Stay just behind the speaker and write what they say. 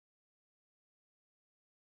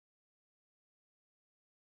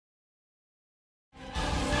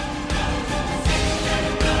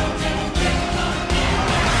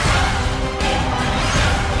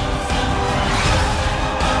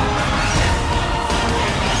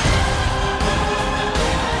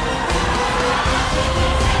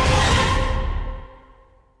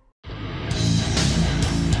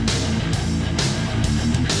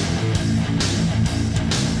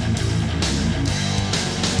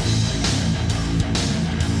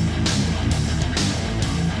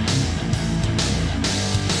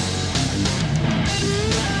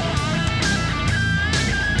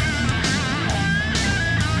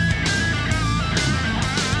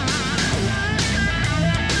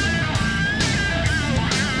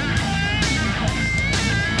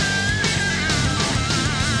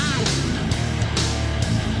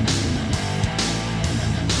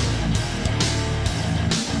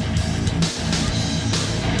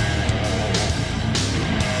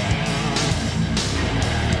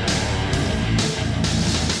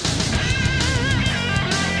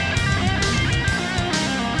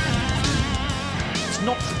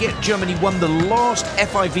Germany won the last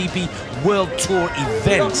FIVB World Tour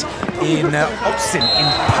event in Otzin in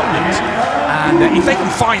Poland. And if they can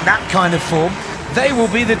find that kind of form, they will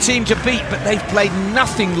be the team to beat. But they've played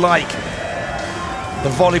nothing like the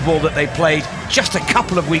volleyball that they played just a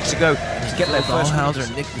couple of weeks ago to get their first Hauser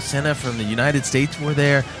and Nick Lucena from the United States were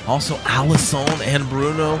there. Also Alisson and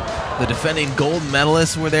Bruno, the defending gold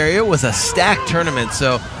medalists, were there. It was a stacked tournament.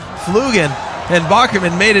 So FlÜGgen and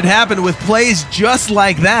BÖCkermann made it happen with plays just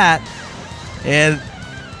like that. And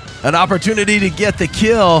an opportunity to get the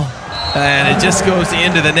kill, and it just goes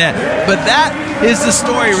into the net. But that is the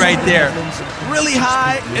story right there. Really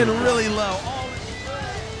high and really low.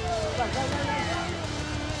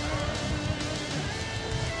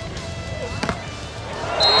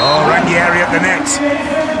 Oh, Ranghieri at the net.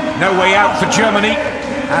 No way out for Germany,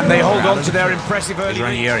 and they hold on to their impressive early lead.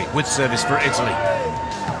 Ranghieri with service for Italy.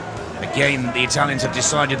 Again, the Italians have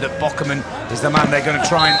decided that BÖCkermann is the man they're going to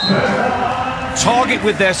try and target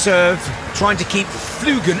with their serve, trying to keep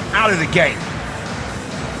FlÜGgen out of the game.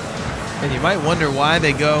 And you might wonder why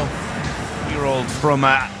they go. Year-old from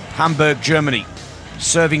Hamburg, Germany,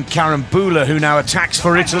 serving Carambula, who now attacks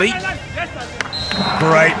for Italy.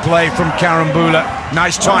 Great play from Carambula.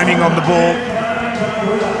 Nice timing on the ball.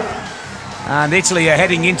 And Italy are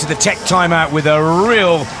heading into the tech timeout with a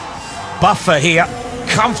real buffer here,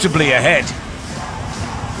 comfortably ahead.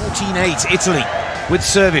 14-8, Italy with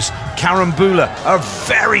service. Carambula, a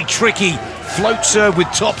very tricky float serve with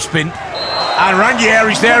topspin. And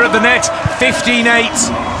Ranghieri's there at the net,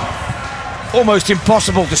 15-8. Almost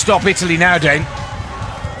impossible to stop Italy now, Dane.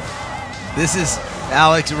 This is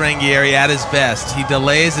Alex Ranghieri at his best. He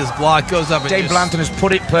delays, his block goes up and Dane Blanton has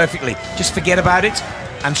put it perfectly. Just forget about it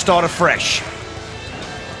and start afresh.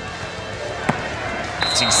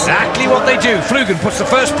 That's exactly what they do. FlÜGgen puts the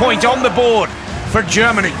first point on the board for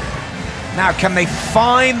Germany. Now, can they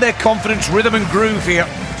find their confidence, rhythm and groove here?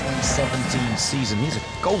 2017 season. Here's a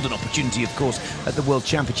golden opportunity, of course, at the World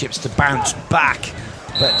Championships to bounce back.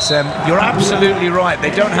 But you're absolutely right.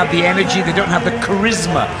 They don't have the energy, they don't have the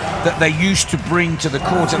charisma that they used to bring to the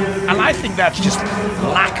court. And I think that's just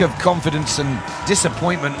lack of confidence and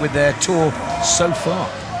disappointment with their tour so far.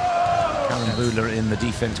 Carambula in the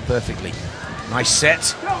defense perfectly. Nice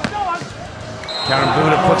set.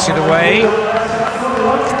 Carambula puts it away.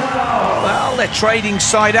 Well, they're trading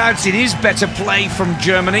side outs. It is better play from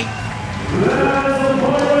Germany.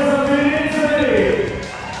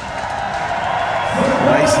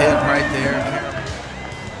 Nice hit right there.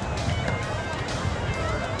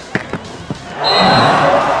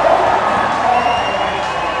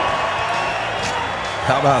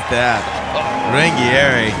 How about that?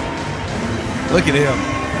 Ranghieri. Look at him.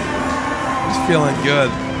 He's feeling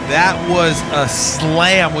good. That was a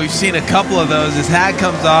slam. We've seen a couple of those. His hat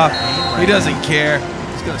comes off. He doesn't care.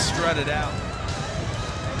 He's going to strut it out.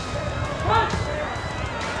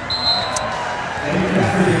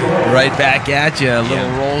 Right back at you. A little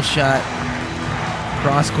roll shot.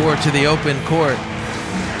 Cross court to the open court.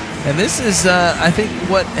 And this is, I think,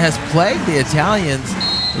 what has plagued the Italians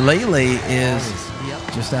lately is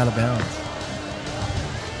just out of bounds.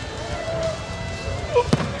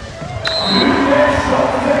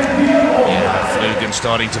 FlÜGgen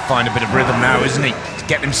starting to find a bit of rhythm now, isn't he? To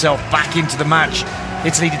get himself back into the match.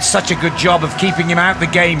 Italy did such a good job of keeping him out the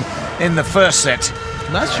game in the first set.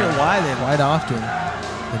 I'm not sure why they quite often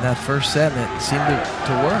in that first set, and it seemed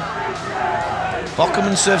to work.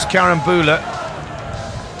 BÖCkermann serves Carambula.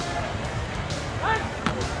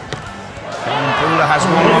 Carambula has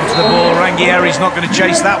one onto the ball. Ranghieri's not going to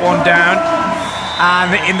chase that one down.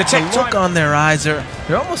 And in the look on their eyes, they're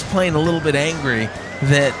almost playing a little bit angry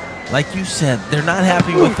that, like you said, they're not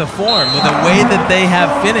happy with the form, with the way that they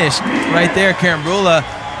have finished right there. Carambula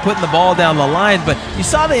putting the ball down the line, but you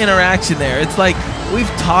saw the interaction there. It's like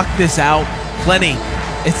we've talked this out plenty.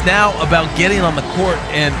 It's now about getting on the court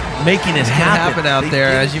and making it happen out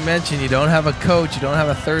there. As you mentioned, you don't have a coach, you don't have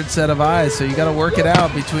a third set of eyes, so you got to work it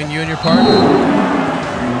out between you and your partner.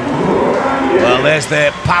 Well, there's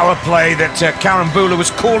the power play that Carambula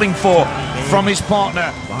was calling for from his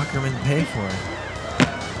partner. BÖCkermann pay for it.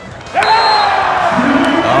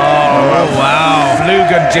 Oh, wow.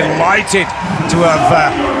 FlÜGgen delighted to have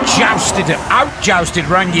out-jousted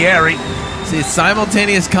Ranghieri. See, it's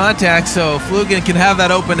simultaneous contact, so FlÜGgen can have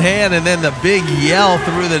that open hand, and then the big yell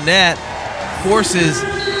through the net forces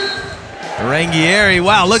Ranghieri.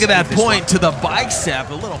 Wow, look at that point to the bicep.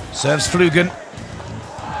 A little serves FlÜGgen.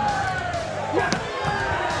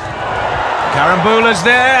 Carambula's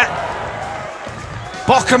there.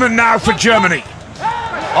 BÖCkermann now for Germany.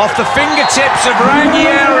 off the fingertips of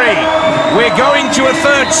Ranghieri. We're going to a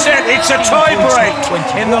third set. It's a tie-break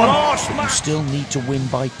in the last match. You still need to win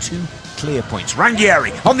by 2 clear points.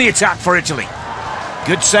 Ranghieri on the attack for Italy.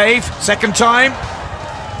 Good save, second time.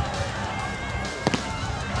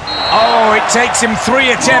 Oh, it takes him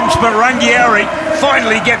 3 attempts, but Ranghieri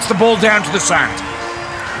finally gets the ball down to the sand.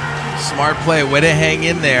 Smart play, way to hang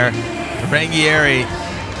in there. Ranghieri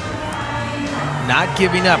not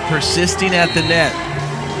giving up, persisting at the net.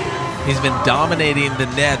 He's been dominating the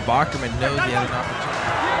net. BÖCkermann knows he had an opportunity.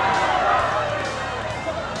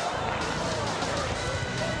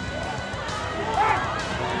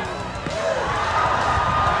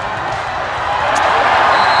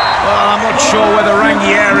 Well, I'm not sure whether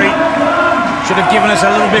Ranghieri should have given us a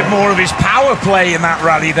little bit more of his power play in that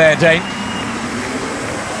rally there, Dane.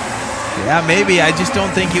 Yeah, maybe. I just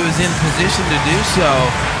don't think he was in position to do so.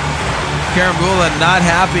 Carambula not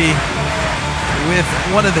happy with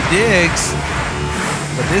one of the digs,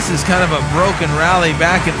 but this is kind of a broken rally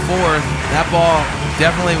back and forth. That ball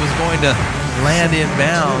definitely was going to land in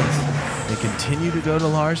bounds. They continue to go to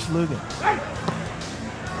FLÜGgen.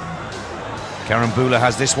 Carambula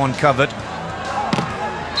has this one covered.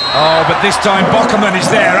 Oh, but this time BÖCkermann is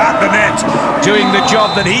there at the net, doing the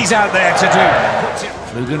job that he's out there to do.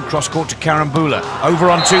 FLÜGgen cross-court to Carambula. Over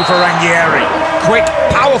on 2 for Ranghieri. Quick,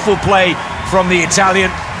 powerful play from the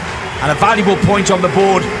Italian. And a valuable point on the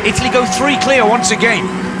board. Italy go 3 clear once again.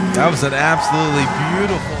 That was an absolutely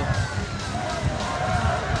beautiful.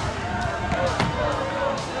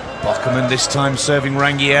 BÖCkermann this time serving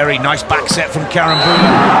Ranghieri. Nice back set from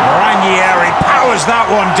Carambula. Ranghieri powers that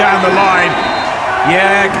one down the line.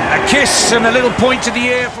 Yeah, a kiss and a little point to the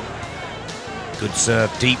ear. Good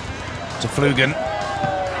serve deep to FLÜGgen.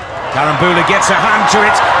 Carambula gets a hand to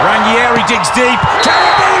it. Ranghieri digs deep.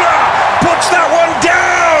 Carambula puts that one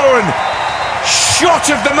down. Shot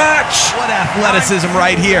of the match. What athleticism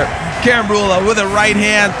right here. Carambula with a right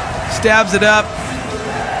hand stabs it up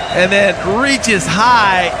and then reaches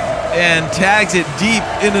high and tags it deep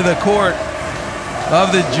into the court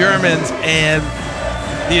of the Germans, and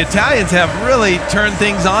the Italians have really turned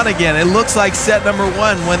things on again. It looks like set number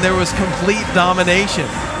 1 when there was complete domination.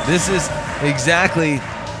 This is exactly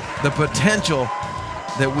the potential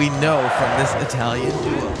that we know from this Italian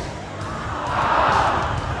duo.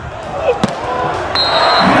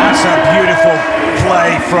 That's a beautiful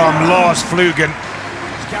play from FLÜGgen.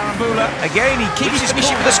 Carambula again, he keeps his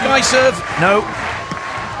finishing with a sky serve. No.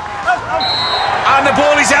 And the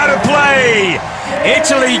ball is out of play.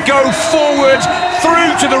 Italy go forward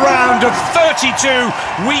through to the round of 32.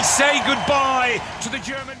 We say goodbye to the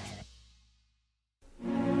German.